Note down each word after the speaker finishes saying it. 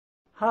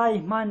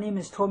Hi, my name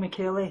is Tommy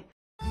Kelly.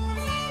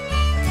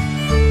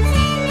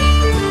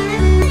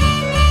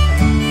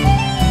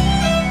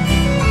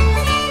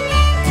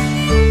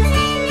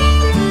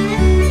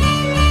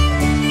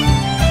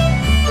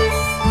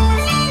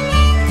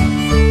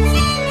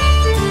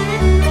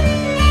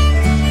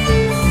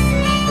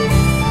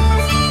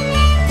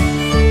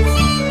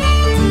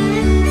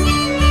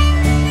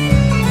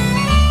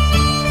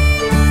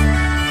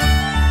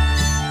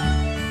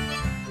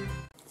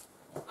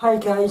 Hi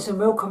guys, and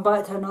welcome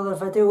back to another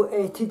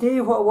video. Today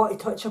what I want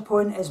to touch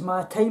upon is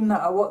my time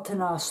that I worked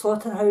in a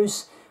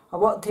slaughterhouse. I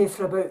worked there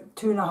for about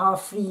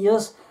 2.5–3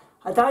 years.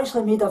 I'd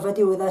actually made a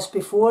video of this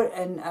before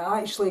and it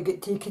actually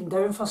got taken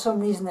down for some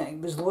reason. It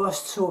was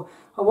lost, so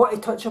I want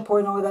to touch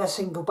upon all this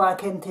and go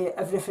back into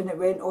everything that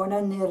went on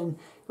in there and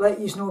let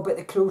you know about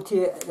the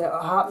cruelty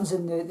that happens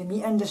in the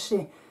meat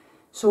industry.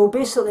 So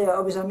basically I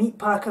was a meat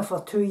packer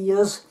for 2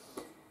 years.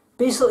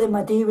 Basically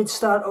my day would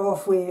start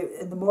off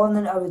with, in the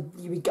morning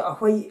you would get a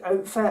white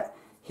outfit,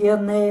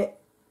 hairnet,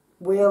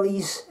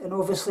 wellies and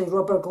obviously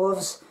rubber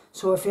gloves,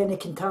 so if any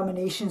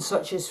contamination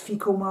such as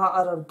fecal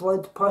matter or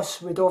blood,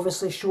 pus would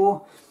obviously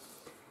show.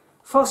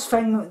 First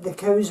thing, the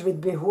cows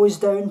would be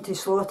hosed down to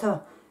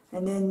slaughter,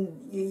 and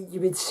then you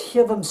would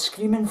hear them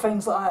screaming,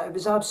 things like that. It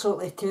was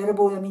absolutely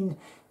terrible. I mean,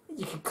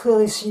 you could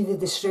clearly see the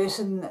distress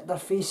in their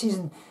faces,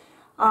 and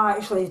I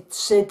actually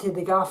said to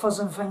the gaffers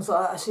and things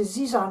like that, I says,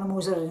 these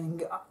animals are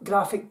in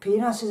graphic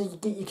pain. I says,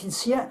 you can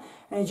see it.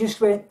 And he just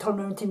turned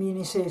around to me and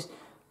he says,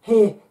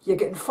 hey, you're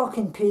getting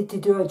fucking paid to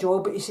do a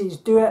job. But he says,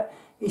 do it.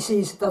 He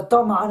says, they're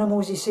dumb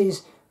animals. He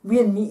says,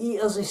 we're meat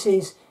eaters. He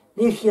says,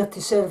 they're here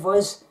to serve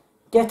us.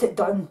 Get it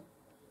done.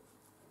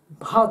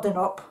 Harden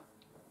up.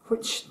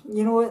 Which,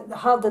 you know,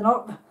 harden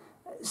up.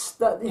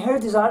 How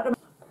does that...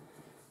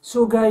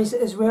 So guys,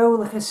 as well,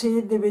 like I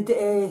said, they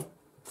would...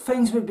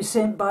 things would be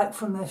sent back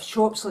from the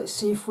shops like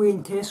Safeway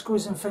and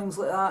Tesco's and things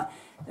like that,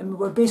 and we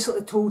were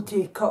basically told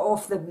to cut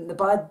off the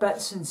bad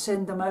bits and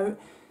send them out.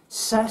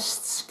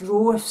 Cysts,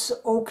 growths,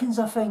 all kinds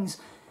of things.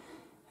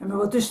 And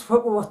what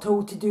we were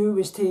told to do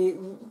was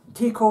to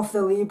take off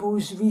the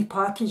labels,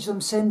 repackage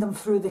them, send them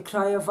through the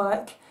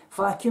cryovac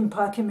vacuum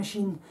packing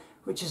machine,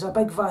 which is a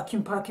big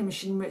vacuum packing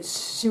machine which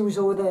seals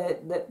all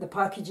the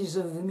packages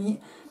of the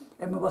meat,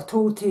 and we were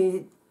told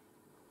to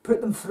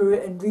put them through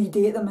it and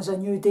redate them as a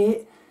new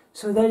date.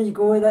 So there you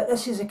go,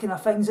 this is the kind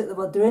of things that they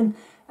were doing,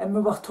 and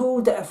we were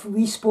told that if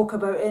we spoke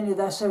about any of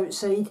this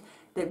outside,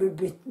 that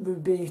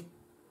we'd be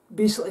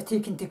basically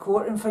taken to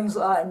court and things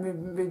like that,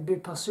 and we'd be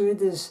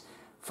pursued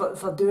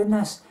for doing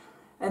this.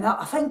 And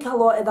I think a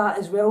lot of that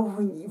as well,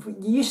 when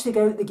you used to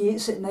go out the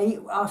gates at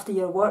night after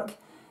your work,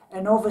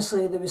 and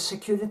obviously there was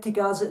security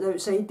guards at the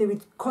outside, they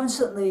would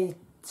constantly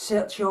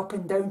search you up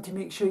and down to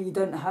make sure you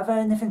didn't have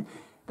anything.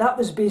 That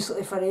was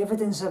basically for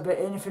evidence about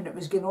anything that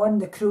was going on,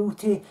 the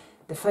cruelty,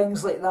 the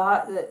things like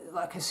that,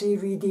 like I say,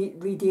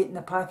 redating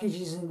the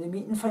packages and the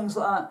meat and things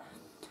like that.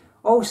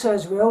 Also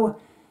as well,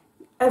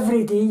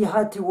 every day you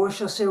had to wash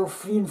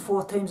yourself 3 and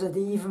 4 times a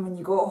day. Even when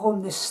you got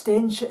home, the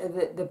stench of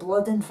the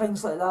blood and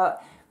things like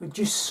that would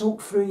just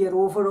soak through your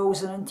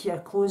overalls and into your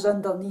clothes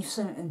underneath,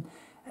 and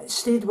it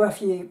stayed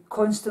with you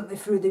constantly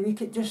through the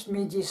week. It just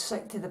made you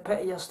sick to the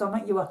pit of your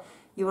stomach.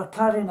 You were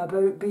carrying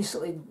about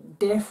basically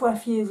death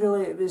with you,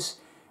 really. It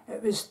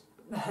was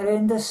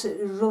horrendous.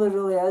 It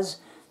really is.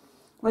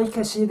 Like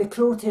I say, the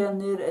cruelty in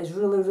there is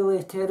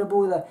really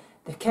terrible.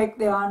 They kick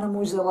the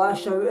animals, they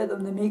lash out at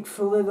them, they make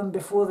fool of them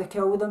before they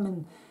kill them,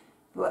 and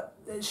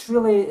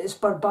it's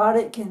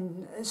barbaric,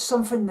 and it's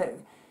something that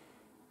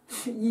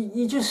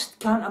you just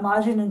can't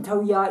imagine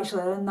until you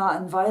actually are in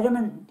that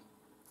environment.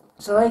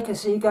 So like I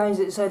say guys,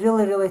 it's a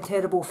really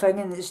terrible thing,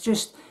 and it's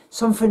just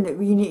something that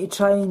we need to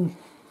try and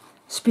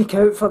speak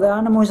out for the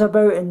animals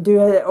about and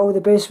do it all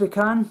the best we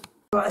can.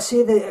 But I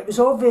say that it was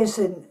obvious,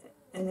 and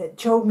it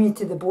chilled me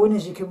to the bone,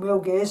 as you can well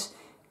guess,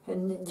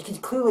 and you could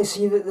clearly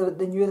see that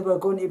they knew they were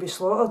going to be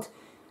slaughtered.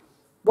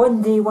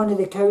 One day one of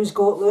the cows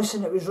got loose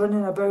and it was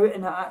running about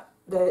in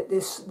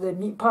the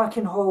meat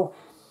packing hall,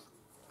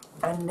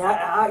 and it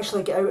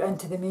actually got out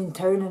into the main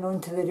town and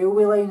onto the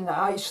railway line,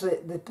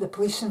 and the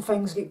police and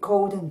things get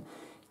called, and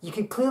you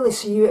could clearly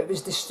see it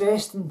was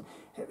distressed, and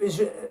it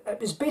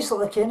was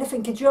basically like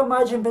anything. Could you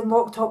imagine being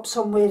locked up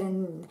somewhere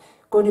and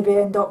going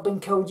to end up being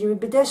killed? You would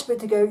be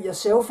desperate to get out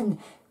yourself, and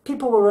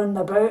people were running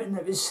about, and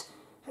it was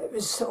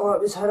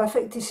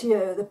horrific to see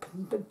it.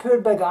 The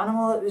poor big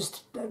animal.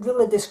 It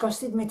really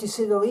disgusted me, to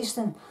say the least,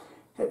 and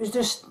it was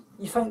just,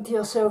 you think to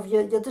yourself,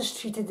 you're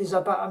just treated as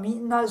a bit of meat,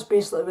 and that's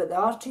basically what they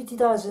are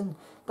treated as, and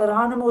they're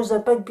animals, they're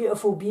big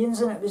beautiful beings,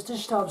 and it was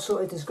just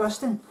absolutely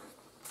disgusting.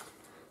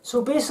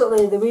 So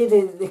basically the way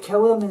they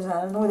kill them is,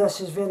 I know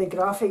this is very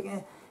graphic,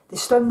 they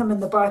stun them in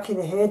the back of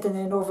the head, and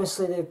then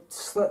obviously they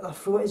slit their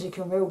throat, as you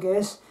can well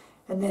guess,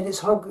 and then it's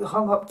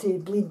hung up to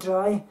bleed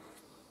dry.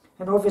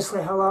 And obviously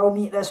halal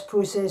meat, this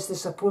process, they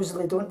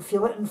supposedly don't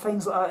feel it and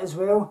things like that as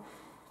well.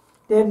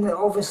 Then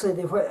obviously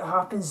what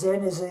happens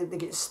then is they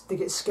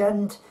get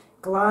skinned,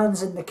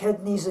 glands in the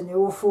kidneys and the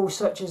offal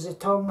such as the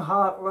tongue,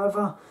 heart,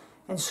 liver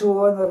and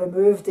so on are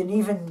removed, and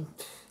even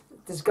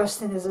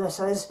disgusting as this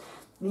is,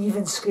 they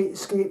even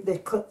scrape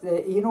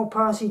the anal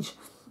passage.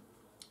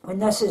 When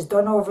this is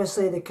done,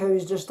 obviously the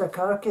cow's just a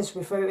carcass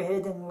without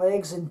head and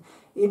legs, and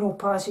anal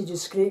passage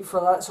is scraped for,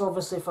 that's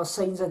obviously for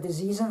signs of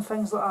disease and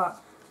things like that.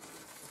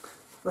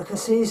 Like I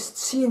say,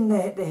 seeing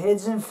the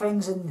heads and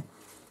things and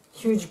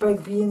huge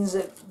big beings,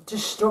 it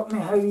just struck me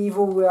how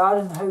evil we are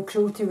and how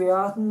cruelty we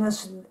are in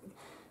this,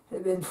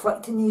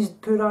 inflicting these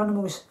poor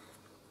animals.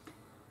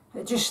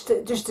 It just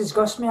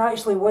disgusts me.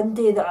 Actually, one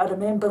day that I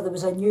remember, there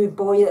was a new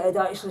boy that had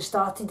actually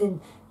started,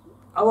 and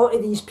a lot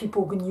of these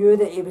people knew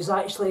that he was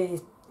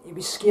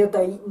scared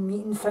of eating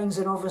meat and things,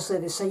 and obviously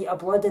the sight of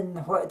blood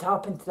and what had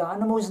happened to the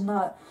animals and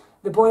that.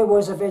 The boy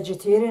was a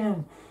vegetarian,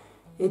 and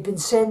he'd been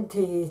sent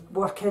to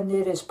work in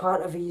there as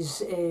part of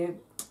his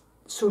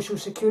social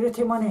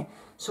security money.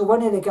 So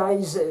one of the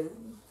guys,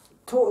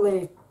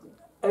 totally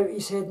out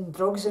his head in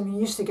drugs, I mean, he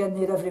used to get in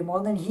there every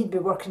morning. He'd be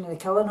working in the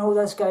killing hall,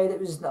 this guy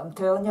that I'm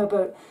telling you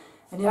about,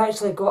 and he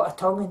actually got a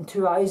tongue and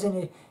two eyes,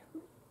 and he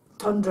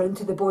turned round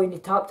to the boy and he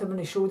tapped him on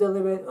the shoulder and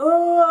they went,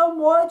 "Oh, I'm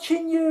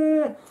watching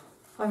you."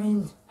 I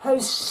mean, how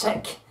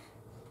sick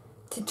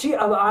to treat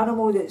an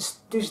animal that's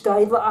just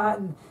died like that,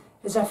 and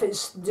as if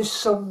it's just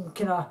some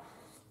kind of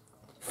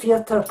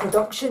theatre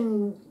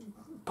production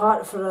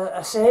part for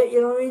a set,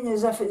 you know what I mean?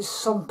 As if it's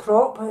some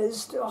prop. They're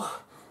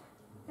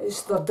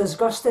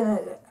disgusting.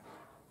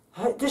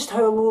 Just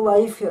how low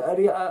life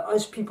are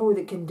us people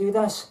that can do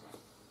this.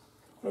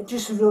 It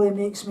just really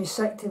makes me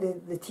sick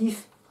to the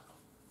teeth.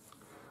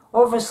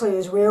 Obviously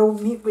as well,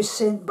 meat was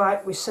sent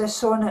back with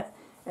cysts on it,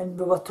 and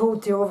we were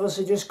told to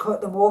obviously just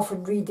cut them off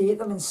and redate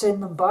them and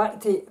send them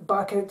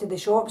back out to the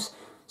shops,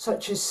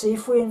 such as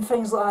Safeway and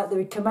things like that. They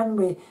would come in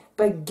with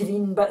big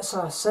green bits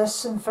of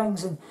cysts and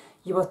things, and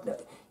you were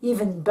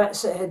even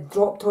bits that had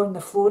dropped on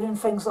the floor and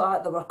things like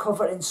that that were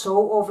covered in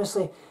salt,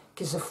 obviously,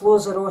 because the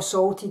floors are all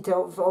salty to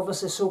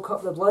obviously soak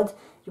up the blood.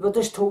 You were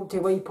just told to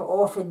wipe it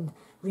off and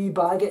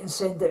rebag it and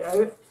send it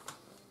out.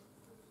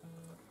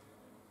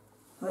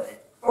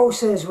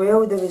 Also as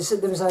well, there was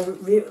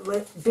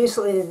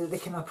basically the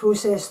kind of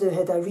process. They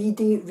had a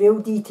real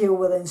detail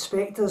where the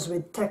inspectors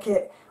would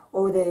ticket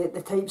all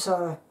the types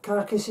of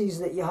carcasses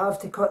that you have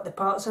to cut the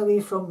parts away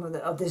from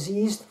that are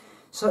diseased,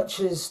 such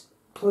as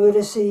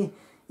pleurisy,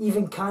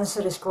 even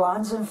cancerous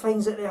glands and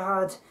things that they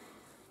had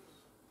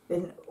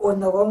on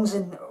the lungs,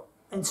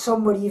 and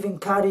some were even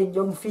carrying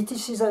young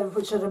fetuses,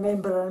 which I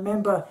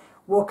remember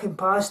walking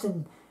past,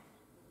 and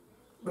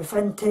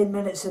within 10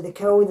 minutes of the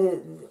kill,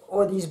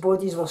 all these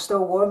bodies were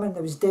still warm, and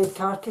there was dead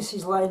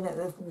carcasses lying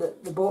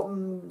at the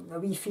bottom, a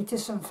wee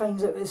fetus and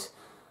things. It was,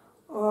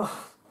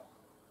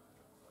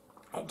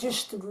 it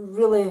just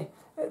really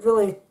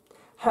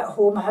hit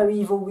home how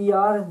evil we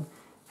are and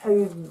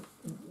how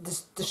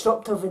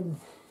destructive and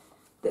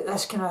that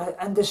this kind of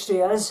industry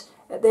is.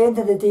 At the end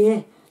of the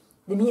day,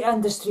 the meat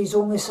industry is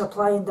only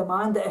supply and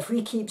demand. That if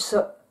we keep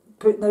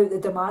putting out the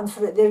demand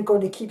for it, they're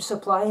going to keep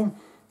supplying.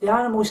 The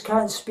animals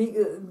can't speak.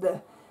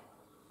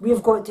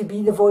 We've got to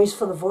be the voice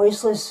for the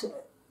voiceless.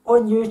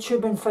 On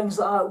YouTube and things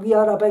like that, we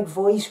are a big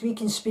voice. We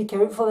can speak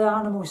out for the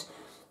animals.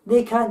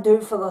 They can't do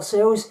it for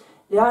themselves.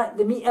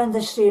 The meat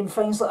industry and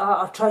things like that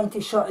are trying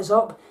to shut us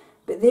up,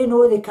 but they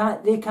know they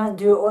can't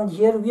do it on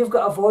here. We've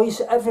got a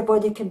voice.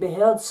 Everybody can be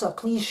heard, so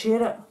please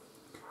share it.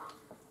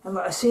 And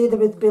like I say, they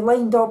would be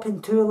lined up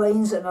in 2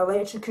 lines and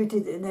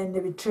electrocuted, and then they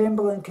would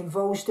tremble and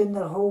convulse down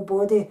their whole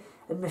body,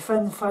 and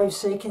within 5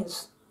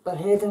 seconds their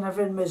head and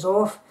everything was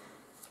off.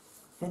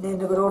 And then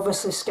they were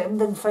obviously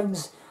skinned and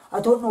things.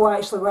 I don't know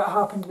actually what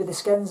happened with the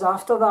skins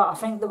after that. I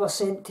think they were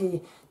sent to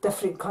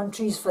different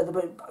countries, they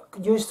were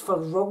used for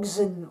rugs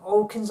and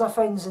all kinds of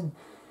things. And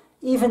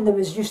even there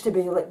used to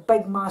be like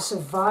big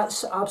massive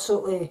vats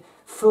absolutely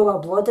full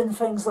of blood and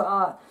things like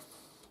that.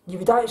 You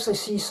would actually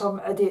see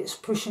some idiots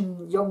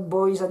pushing young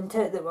boys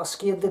into it that were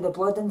scared of the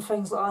blood and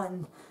things like that.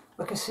 And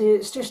like I say,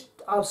 it's just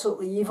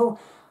absolutely evil.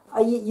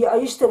 I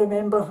used to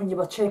remember when you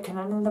were checking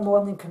in the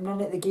morning, coming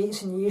in at the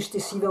gates, and you used to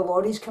see the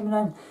lorries coming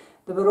in.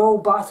 They were all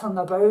battering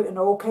about and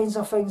all kinds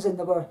of things, and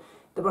they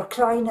were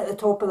crying at the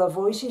top of their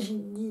voices.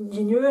 You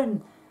knew,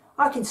 and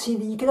I could see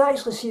that. You could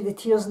actually see the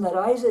tears in their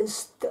eyes.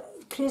 It's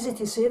crazy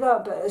to say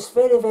that, but it's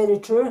very, very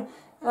true.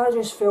 I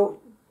just felt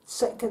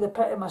sick to the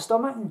pit of my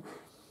stomach. And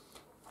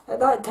at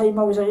that time,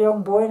 I was a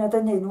young boy and I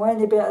didn't know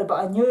any better, but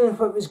I knew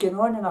what was going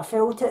on and I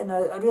felt it, and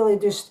I really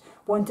just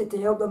wanted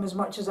to help them as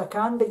much as I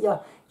can. But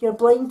you're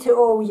blind to it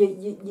all.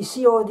 You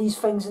see all these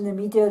things in the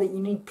media that you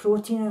need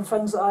protein and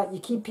things like that. You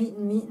keep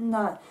eating meat and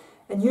that,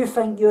 and you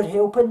think you're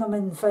helping them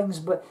in things,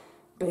 but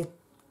by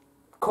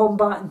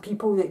combating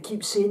people that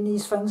keep saying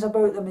these things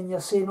about them, and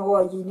you're saying,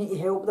 oh, you need to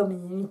help them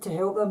and you need to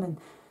help them, and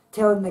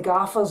telling the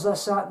gaffers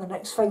this, that and the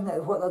next thing,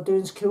 that what they're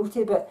doing is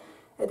cruelty. But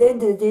at the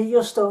end of the day,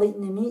 you're still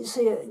eating the meat,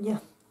 so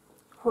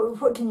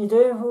what can you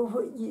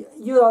do?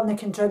 You aren't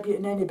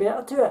contributing any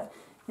better to it.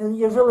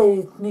 You're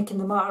really making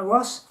the matter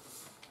worse.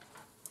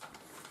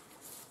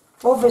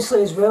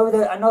 Obviously as well,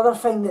 another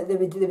thing that they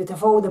would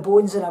have all the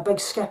bones in a big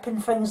skip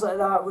and things like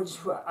that, which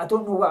I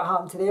don't know what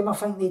happened to them. I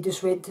think they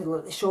just went to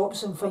like the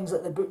shops and things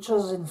like the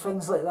butchers and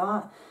things like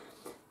that.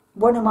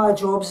 one of my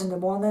jobs in the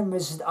morning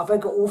was a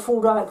big offal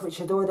rack which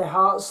had all the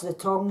hearts, the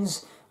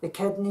tongues, the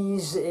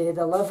kidneys,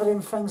 the liver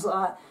and things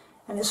like that.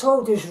 And it's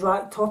all just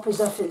racked up as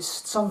if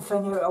it's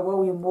something out of a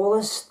William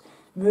Wallace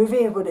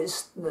movie where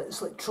it's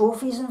like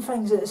trophies and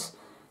things.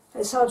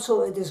 It's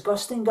absolutely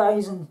disgusting,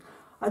 guys, and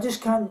I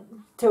just can't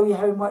tell you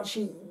how much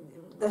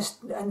this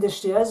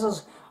industry is.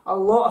 There's a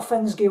lot of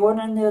things go on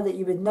in there that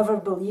you would never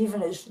believe,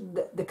 and it's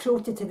the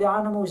cruelty to the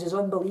animals is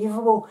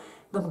unbelievable.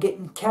 Them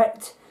getting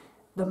kicked,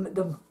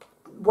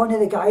 one of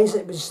the guys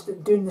that was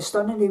doing the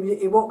stunning,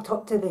 he walked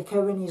up to the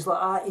cow and he's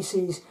like that, he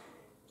says,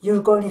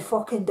 "You're gonna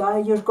fucking die,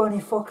 you're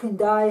gonna fucking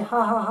die,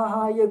 ha ha ha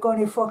ha, you're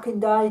gonna fucking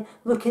die,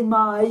 look in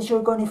my eyes,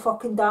 you're gonna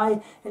fucking die,"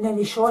 and then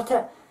he shot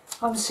it.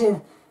 I'm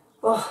saying,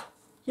 oh,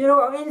 you know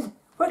what I mean?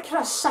 What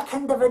kind of sick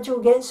individual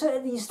gets out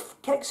of these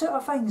kicks out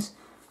of things?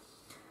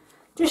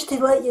 Just to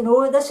let you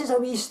know, this is a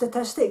wee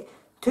statistic,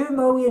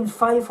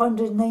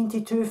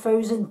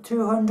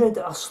 2,592,200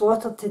 are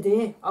slaughtered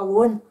today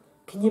alone.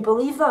 Can you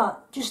believe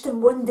that? Just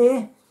in one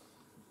day.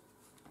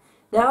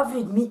 The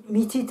average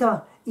meat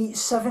eater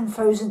eats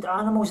 7,000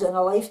 animals in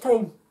a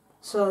lifetime.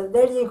 So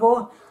there you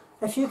go.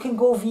 If you can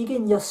go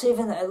vegan, you're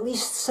saving at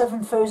least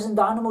 7,000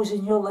 animals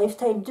in your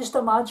lifetime. Just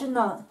imagine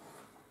that.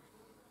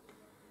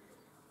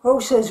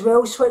 Also as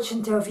well,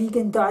 switching to a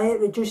vegan diet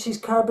reduces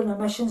carbon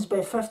emissions by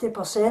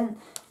 50%.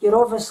 You're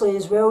obviously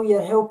as well,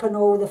 you're helping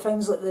all the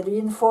things like the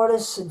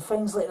rainforests and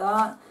things like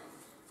that.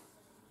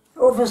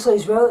 Obviously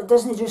as well, it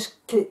doesn't just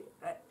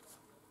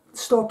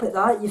stop at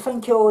that. You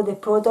think of all the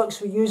products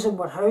we use in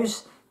our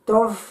house,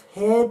 Dove,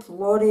 Head,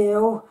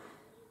 L'Oreal,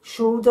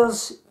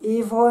 Shoulders,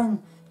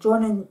 Avon,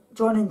 John and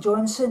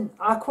Johnson,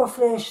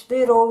 Aquafresh,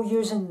 they're all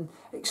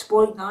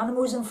exploiting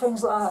animals and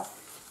things like that.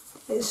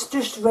 It's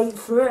just right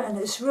through it, and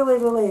it's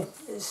really,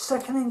 it's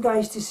sickening,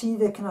 guys, to see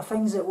the kind of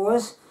things it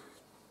was.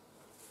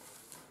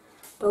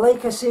 But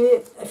like I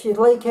say, if you'd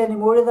like any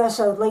more of this,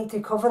 I'd like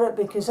to cover it,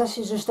 because this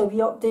is just a wee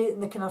update on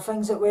the kind of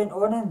things that went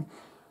on, and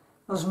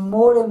there's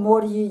more and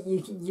more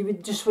you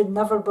would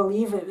never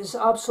believe. It was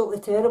absolutely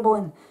terrible,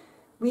 and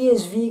we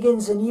as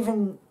vegans and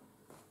even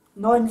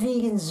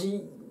non-vegans,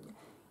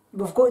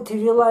 we've got to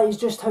realise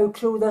just how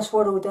cruel this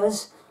world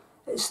is.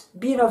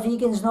 Being a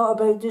vegan's not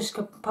about just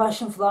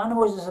compassion for the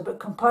animals, it's about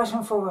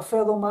compassion for our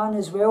fellow man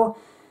as well.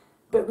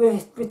 But we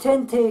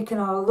tend to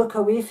kind of look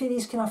away from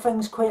these kind of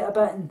things quite a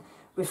bit, and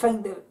we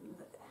think that,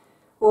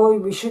 oh,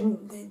 we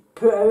shouldn't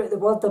put out the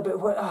word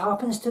about what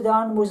happens to the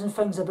animals and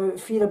things, about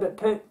fear about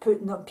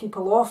putting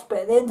people off. But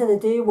at the end of the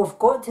day, we've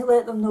got to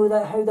let them know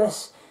that how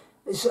this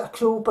is a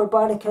cruel,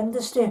 barbaric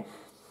industry,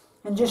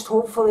 and just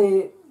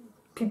hopefully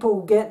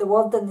people get the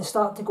word and they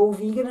start to go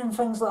vegan and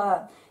things like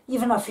that.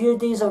 Even a few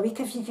days a week,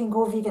 if you can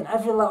go vegan,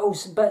 every little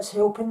bit's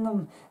helping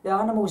them, the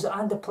animals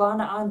and the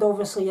planet, and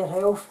obviously your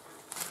health.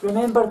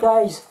 Remember,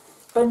 guys,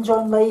 binge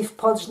on life,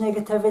 purge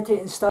negativity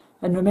and starve.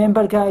 And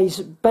remember, guys,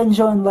 binge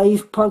on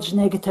life, purge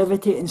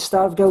negativity and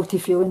starve guilty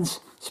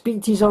feelings.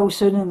 Speak to you all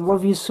soon and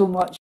love you so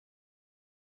much.